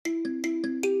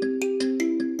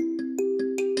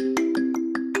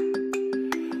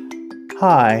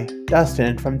Hi,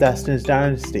 Dustin from Dustin's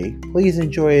Dynasty. Please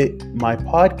enjoy my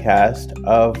podcast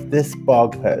of this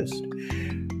blog post.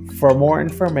 For more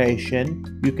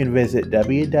information, you can visit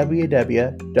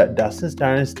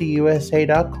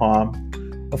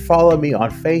www.dustinsdynastyusa.com or follow me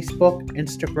on Facebook,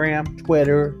 Instagram,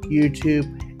 Twitter,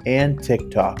 YouTube, and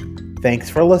TikTok. Thanks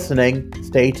for listening.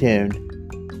 Stay tuned.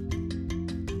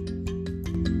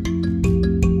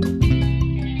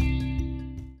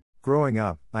 Growing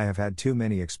up, I have had too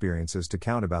many experiences to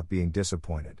count about being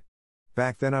disappointed.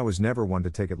 Back then I was never one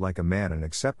to take it like a man and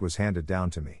accept was handed down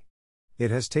to me.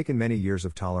 It has taken many years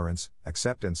of tolerance,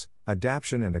 acceptance,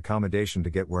 adaptation and accommodation to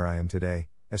get where I am today,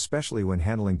 especially when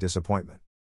handling disappointment.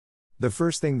 The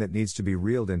first thing that needs to be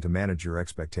reeled in to manage your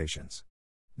expectations.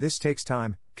 This takes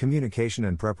time, communication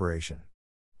and preparation.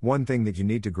 One thing that you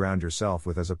need to ground yourself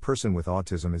with as a person with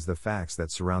autism is the facts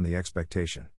that surround the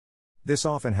expectation. This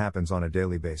often happens on a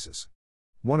daily basis.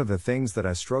 One of the things that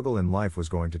I struggle in life was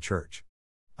going to church.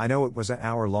 I know it was an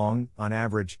hour long, on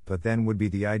average, but then would be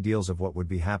the ideals of what would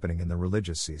be happening in the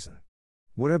religious season.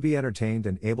 Would I be entertained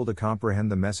and able to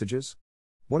comprehend the messages?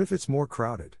 What if it's more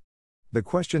crowded? The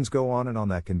questions go on and on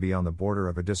that can be on the border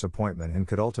of a disappointment and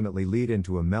could ultimately lead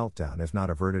into a meltdown if not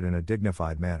averted in a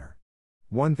dignified manner.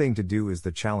 One thing to do is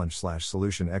the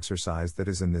challenge/solution exercise that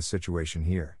is in this situation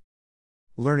here.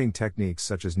 Learning techniques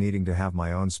such as needing to have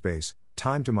my own space,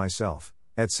 time to myself,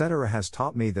 etc. has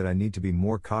taught me that I need to be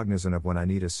more cognizant of when I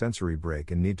need a sensory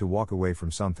break and need to walk away from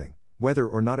something, whether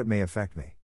or not it may affect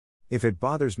me. If it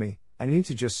bothers me, I need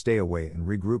to just stay away and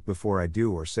regroup before I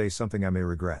do or say something I may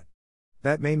regret.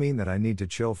 That may mean that I need to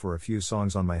chill for a few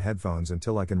songs on my headphones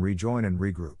until I can rejoin and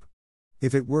regroup.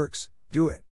 If it works, do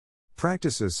it.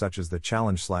 Practices such as the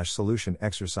challenge/solution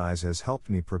exercise has helped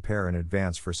me prepare in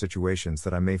advance for situations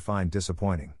that I may find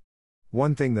disappointing.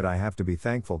 One thing that I have to be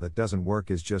thankful that doesn't work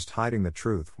is just hiding the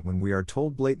truth when we are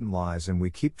told blatant lies and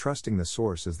we keep trusting the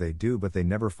source as they do but they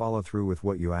never follow through with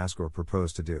what you ask or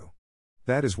propose to do.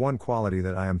 That is one quality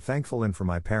that I am thankful in for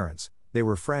my parents. They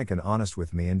were frank and honest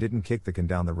with me and didn't kick the can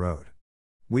down the road.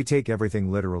 We take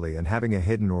everything literally and having a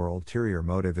hidden or ulterior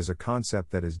motive is a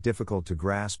concept that is difficult to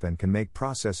grasp and can make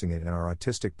processing it in our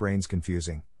autistic brains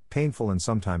confusing, painful and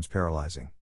sometimes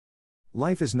paralyzing.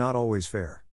 Life is not always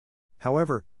fair.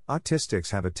 However,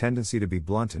 autistics have a tendency to be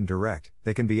blunt and direct.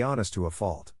 They can be honest to a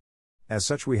fault. As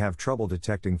such, we have trouble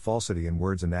detecting falsity in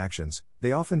words and actions.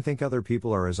 They often think other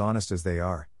people are as honest as they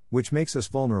are, which makes us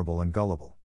vulnerable and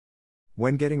gullible.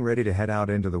 When getting ready to head out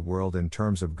into the world in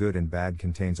terms of good and bad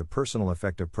contains a personal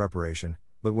effect of preparation,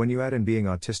 but when you add in being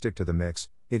autistic to the mix,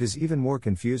 it is even more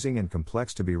confusing and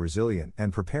complex to be resilient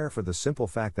and prepare for the simple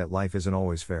fact that life isn't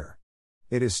always fair.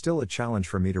 It is still a challenge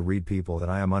for me to read people that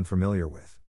I am unfamiliar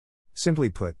with. Simply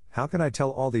put, how can I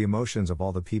tell all the emotions of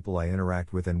all the people I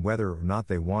interact with and whether or not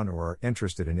they want or are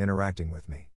interested in interacting with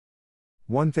me?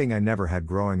 One thing I never had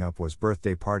growing up was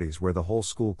birthday parties where the whole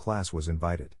school class was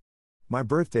invited. My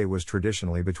birthday was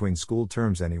traditionally between school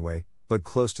terms anyway, but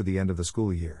close to the end of the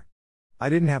school year. I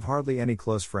didn't have hardly any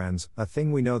close friends, a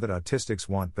thing we know that autistics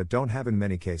want but don't have in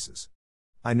many cases.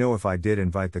 I know if I did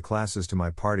invite the classes to my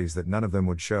parties that none of them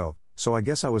would show, so I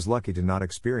guess I was lucky to not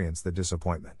experience the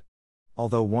disappointment.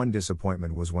 Although one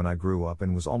disappointment was when I grew up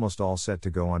and was almost all set to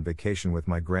go on vacation with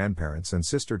my grandparents and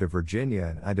sister to Virginia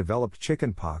and I developed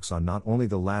chicken pox on not only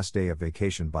the last day of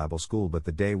vacation Bible school but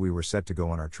the day we were set to go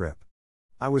on our trip.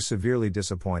 I was severely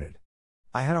disappointed.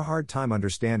 I had a hard time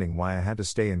understanding why I had to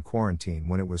stay in quarantine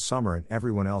when it was summer and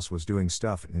everyone else was doing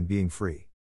stuff and being free.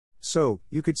 So,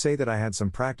 you could say that I had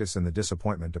some practice in the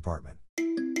disappointment department.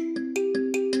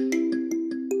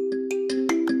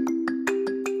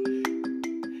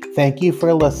 Thank you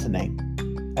for listening.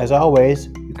 As always,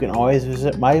 you can always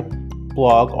visit my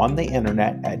blog on the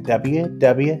internet at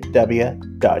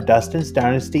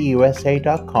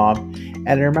www.dustinsdynastyusa.com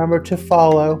and remember to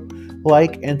follow,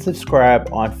 like, and subscribe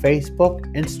on Facebook,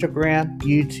 Instagram,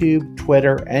 YouTube,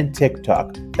 Twitter, and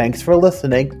TikTok. Thanks for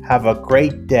listening. Have a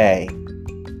great day.